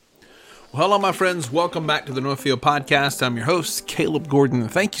Well, hello, my friends. Welcome back to the Northfield Podcast. I'm your host, Caleb Gordon.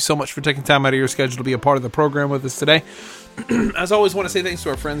 Thank you so much for taking time out of your schedule to be a part of the program with us today. As always, I want to say thanks to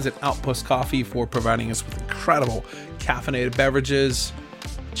our friends at Outpost Coffee for providing us with incredible caffeinated beverages.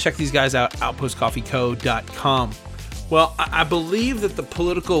 Check these guys out, outpostcoffeeco.com. Well, I believe that the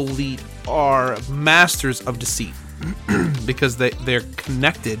political elite are masters of deceit because they're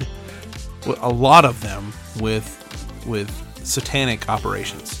connected, a lot of them, with satanic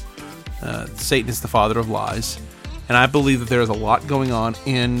operations. Satan is the father of lies, and I believe that there is a lot going on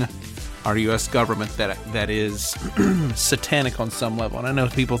in our U.S. government that is satanic on some level. And I know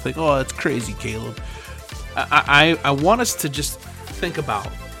people think, "Oh, that's crazy, Caleb." I want us to just think about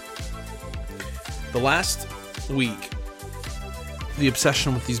the last week, the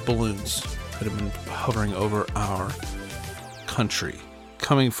obsession with these balloons that have been hovering over our country,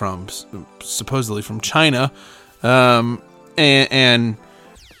 coming from supposedly from China, and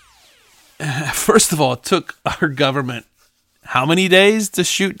first of all, it took our government how many days to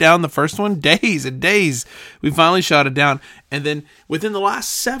shoot down the first one? Days and days. We finally shot it down. And then within the last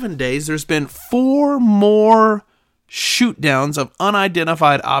 7 days, there's been 4 more shoot downs of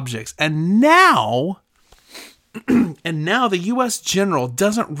unidentified objects. And now the U.S. general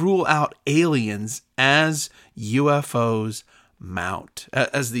doesn't rule out aliens as UFOs mount,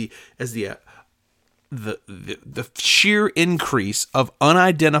 as the sheer increase of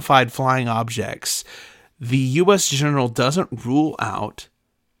unidentified flying objects. The U.S. general doesn't rule out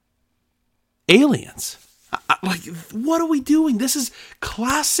aliens. What are we doing? This is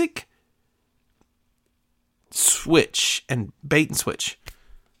classic switch and bait and switch.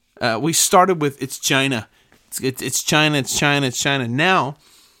 We started with it's China. It's China, it's China, it's China. Now,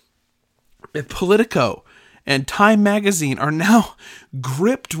 Politico and Time Magazine are now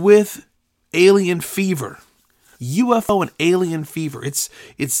gripped with alien fever. UFO and alien fever.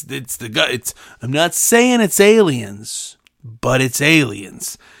 I'm not saying it's aliens, but it's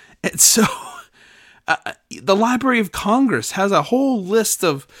aliens. And so the Library of Congress has a whole list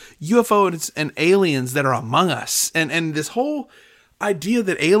of UFOs and aliens that are among us. And this whole idea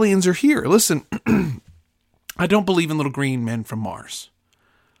that aliens are here. Listen, I don't believe in little green men from Mars.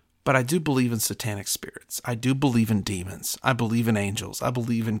 But I do believe in satanic spirits. I do believe in demons. I believe in angels. I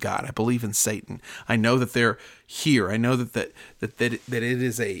believe in God. I believe in Satan. I know that they're here. I know that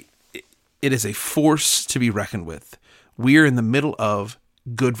it is a force to be reckoned with. We are in the middle of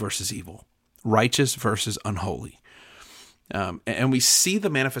good versus evil, righteous versus unholy, and we see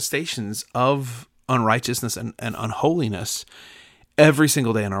the manifestations of unrighteousness and unholiness every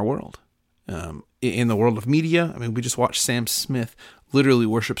single day in our world. In the world of media, I mean, we just watched Sam Smith literally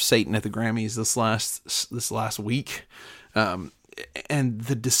worship Satan at the Grammys this last week, and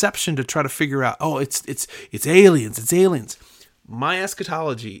the deception to try to figure out, it's aliens. My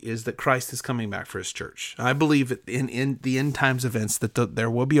eschatology is that Christ is coming back for His church. I believe that in the end times events that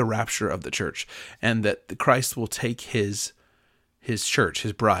there will be a rapture of the church, and that Christ will take His church,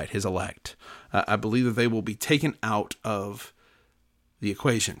 His bride, His elect. I believe that they will be taken out of the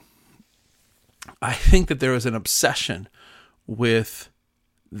equation. I think that there is an obsession with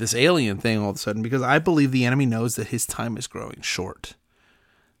this alien thing all of a sudden because I believe the enemy knows that his time is growing short.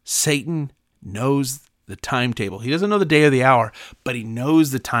 Satan knows the timetable. He doesn't know the day or the hour, but he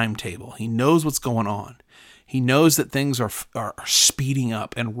knows the timetable. He knows what's going on. He knows that things are speeding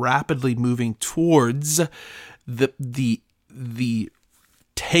up and rapidly moving towards the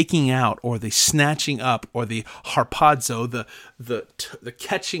taking out or the snatching up or the harpazo, the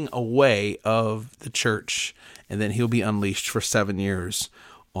catching away of the church. And then he'll be unleashed for 7 years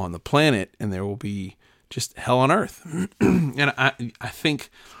on the planet, and there will be just hell on earth. And I think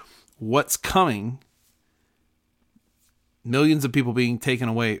what's coming, millions of people being taken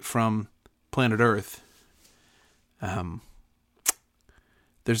away from planet Earth, there's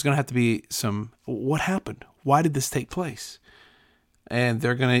going to have to be what happened? Why did this take place? And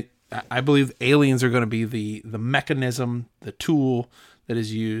I believe aliens are going to be the mechanism, the tool that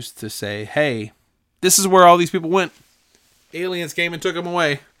is used to say, hey, this is where all these people went. Aliens came and took them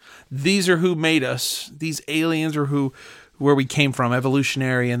away. These are who made us. These aliens are where we came from,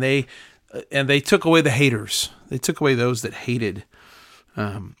 evolutionary, and they took away the haters. They took away those that hated,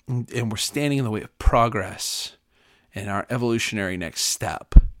 and were standing in the way of progress and our evolutionary next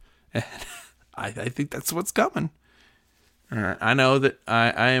step. And I think that's what's coming. I know that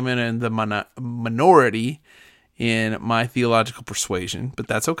I am in the minority in my theological persuasion, but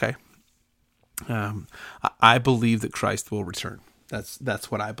that's okay. I believe that Christ will return.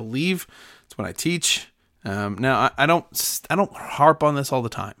 That's what I believe. That's what I teach. Now I don't harp on this all the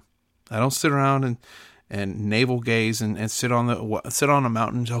time. I don't sit around navel gaze and sit on a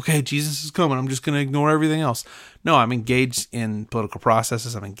mountain. Okay, Jesus is coming. I'm just going to ignore everything else. No, I'm engaged in political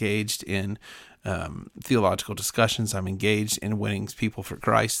processes. I'm engaged in theological discussions. I'm engaged in winning people for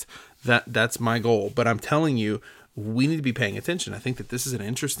Christ. That's my goal. But I'm telling you, we need to be paying attention. I think that this is an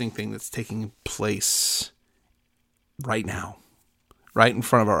interesting thing that's taking place right now, right in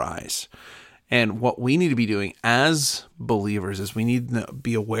front of our eyes. And what we need to be doing as believers is we need to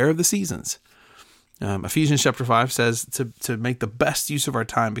be aware of the seasons. Ephesians chapter 5 says to make the best use of our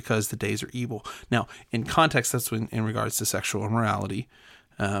time because the days are evil. Now, in context, that's in regards to sexual immorality,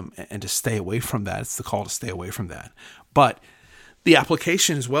 and to stay away from that. It's the call to stay away from that. But the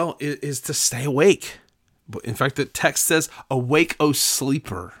application as well is to stay awake. In fact, the text says, "Awake, O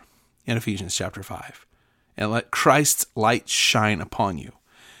sleeper," in Ephesians chapter 5, and let Christ's light shine upon you.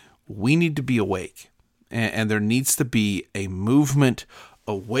 We need to be awake, and there needs to be a movement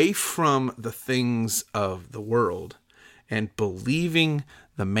away from the things of the world and believing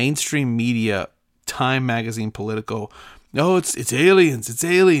the mainstream media, Time magazine, Politico. No, it's aliens, it's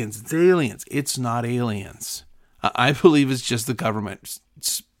aliens, it's aliens. It's not aliens. I believe it's just the government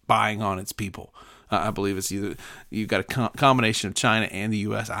spying on its people. I believe it's either you've got a combination of China and the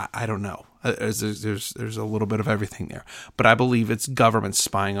U.S. I don't know. There's a little bit of everything there, but I believe it's governments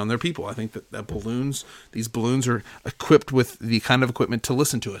spying on their people. I think that these balloons are equipped with the kind of equipment to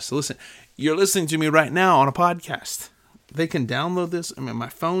listen to us. So listen, you're listening to me right now on a podcast. They can download this. I mean, my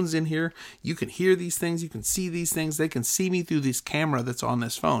phone's in here. You can hear these things. You can see these things. They can see me through this camera that's on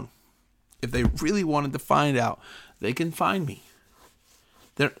this phone. If they really wanted to find out, they can find me.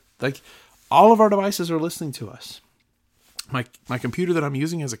 They're like, all of our devices are listening to us. My computer that I'm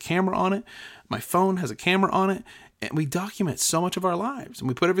using has a camera on it. My phone has a camera on it. And we document so much of our lives. And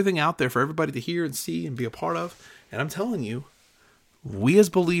we put everything out there for everybody to hear and see and be a part of. And I'm telling you, we as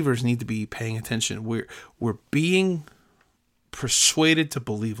believers need to be paying attention. We're being persuaded to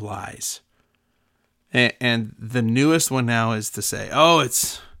believe lies. And the newest one now is to say, oh,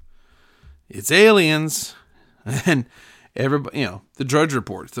 it's aliens. And everybody, the Drudge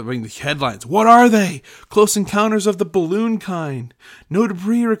Report, the headlines. What are they? Close encounters of the balloon kind. No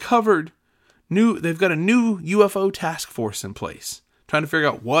debris recovered. They've got a new UFO task force in place, trying to figure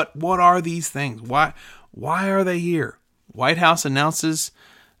out what are these things? Why are they here? White House announces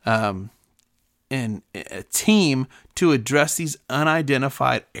a team to address these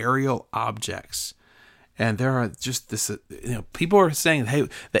unidentified aerial objects. And there are just this, people are saying, hey,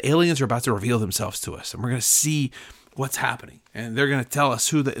 the aliens are about to reveal themselves to us, and we're going to see what's happening, and they're going to tell us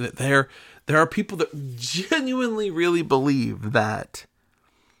who there are people that genuinely really believe that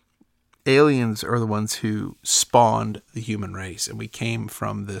aliens are the ones who spawned the human race, and we came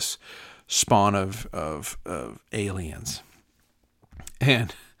from this spawn of aliens.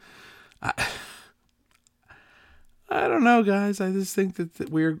 And I don't know, guys. I just think that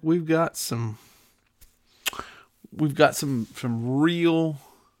we've got some real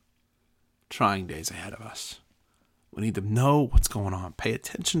trying days ahead of us. We need to know what's going on. Pay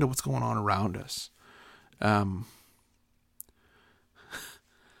attention to what's going on around us.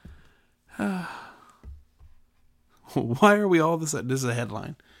 Why are we all of a sudden, this is a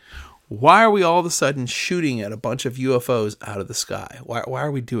headline, why are we all of a sudden shooting at a bunch of UFOs out of the sky? Why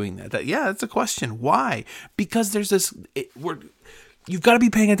are we doing that? That's a question. Why? Because there's this, you've got to be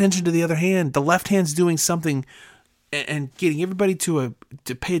paying attention to the other hand. The left hand's doing something and getting everybody to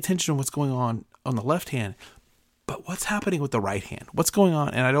pay attention to what's going on the left hand. But what's happening with the right hand? What's going on?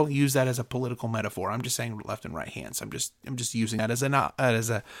 And I don't use that as a political metaphor. I'm just saying left and right hands. I'm just using that as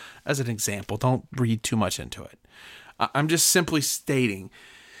an example. Don't read too much into it. I'm just simply stating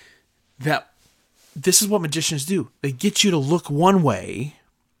that this is what magicians do. They get you to look one way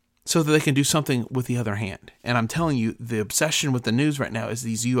so that they can do something with the other hand. And I'm telling you, the obsession with the news right now is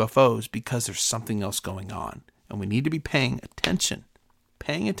these UFOs because there's something else going on. And we need to be paying attention.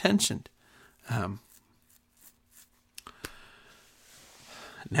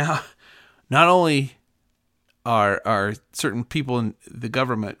 Now, not only are certain people in the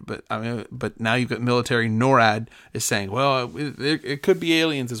government, but now you've got military. NORAD is saying, well, it could be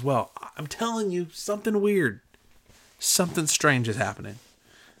aliens as well. I'm telling you, something weird, something strange is happening,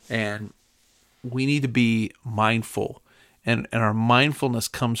 and we need to be mindful. And our mindfulness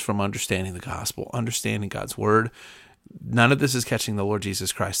comes from understanding the gospel, understanding God's word. None of this is catching the Lord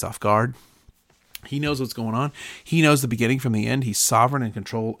Jesus Christ off guard. He knows what's going on. He knows the beginning from the end. He's sovereign and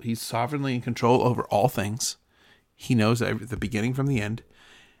control. He's sovereignly in control over all things. He knows the beginning from the end.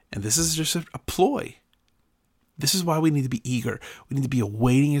 And this is just a ploy. This is why we need to be eager. We need to be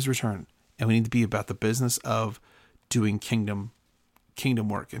awaiting his return. And we need to be about the business of doing kingdom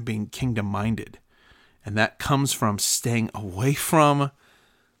work and being kingdom minded. And that comes from staying away from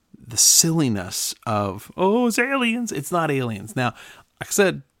the silliness of, oh, it's aliens. It's not aliens. Now, like I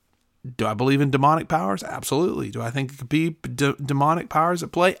said, do I believe in demonic powers? Absolutely. Do I think it could be demonic powers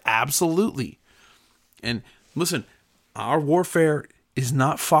at play? Absolutely. And listen, our warfare is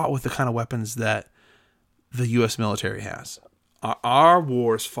not fought with the kind of weapons that the U.S. military has. Our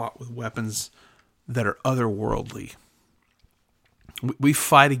war is fought with weapons that are otherworldly. We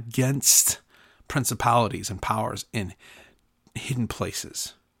fight against principalities and powers in hidden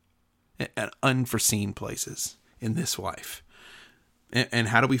places and unforeseen places in this life. And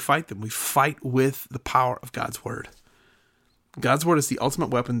how do we fight them? We fight with the power of God's word. God's word is the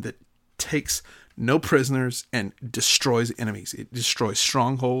ultimate weapon that takes no prisoners and destroys enemies. It destroys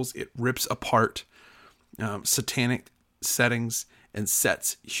strongholds. It rips apart satanic settings and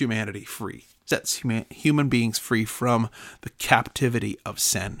sets humanity free. Sets human beings free from the captivity of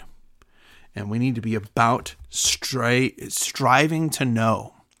sin. And we need to be about striving to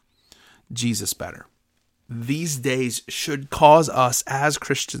know Jesus better. These days should cause us as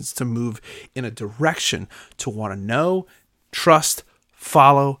Christians to move in a direction to want to know, trust,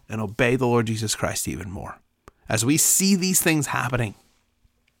 follow, and obey the Lord Jesus Christ even more. As we see these things happening,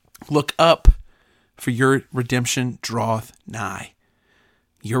 look up, for your redemption draweth nigh.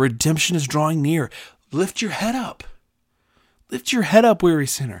 Your redemption is drawing near. Lift your head up. Lift your head up, weary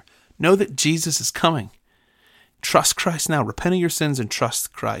sinner. Know that Jesus is coming. Trust Christ now. Repent of your sins and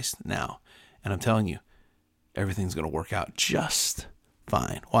trust Christ now. And I'm telling you, everything's going to work out just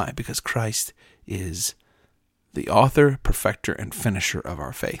fine. Why? Because Christ is the author, perfecter, and finisher of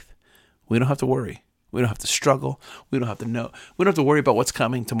our faith. We don't have to worry. We don't have to struggle. We don't have to know. We don't have to worry about what's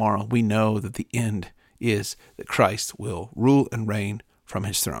coming tomorrow. We know that the end is that Christ will rule and reign from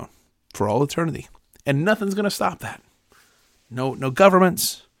his throne for all eternity. And nothing's going to stop that. No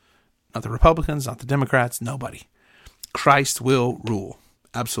governments, not the Republicans, not the Democrats, nobody. Christ will rule.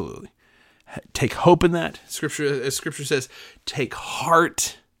 Absolutely. Take hope in that. As Scripture says, take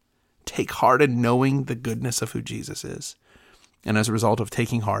heart. Take heart in knowing the goodness of who Jesus is. And as a result of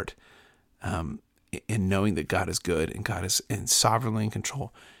taking heart, in knowing that God is good and God is sovereignly in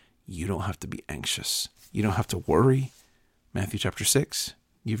control, you don't have to be anxious. You don't have to worry. Matthew chapter 6,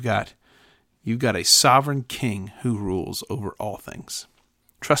 you've got a sovereign king who rules over all things.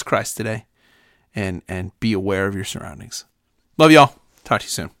 Trust Christ today and be aware of your surroundings. Love y'all. Talk to you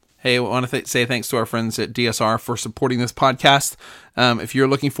soon. Hey, I want to say thanks to our friends at DSR for supporting this podcast. If you're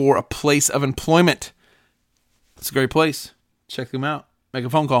looking for a place of employment, it's a great place. Check them out. Make a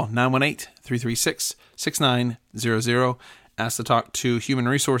phone call, 918-336-6900. Ask to talk to Human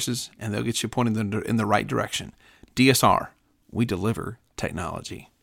Resources, and they'll get you pointed in the right direction. DSR, we deliver technology.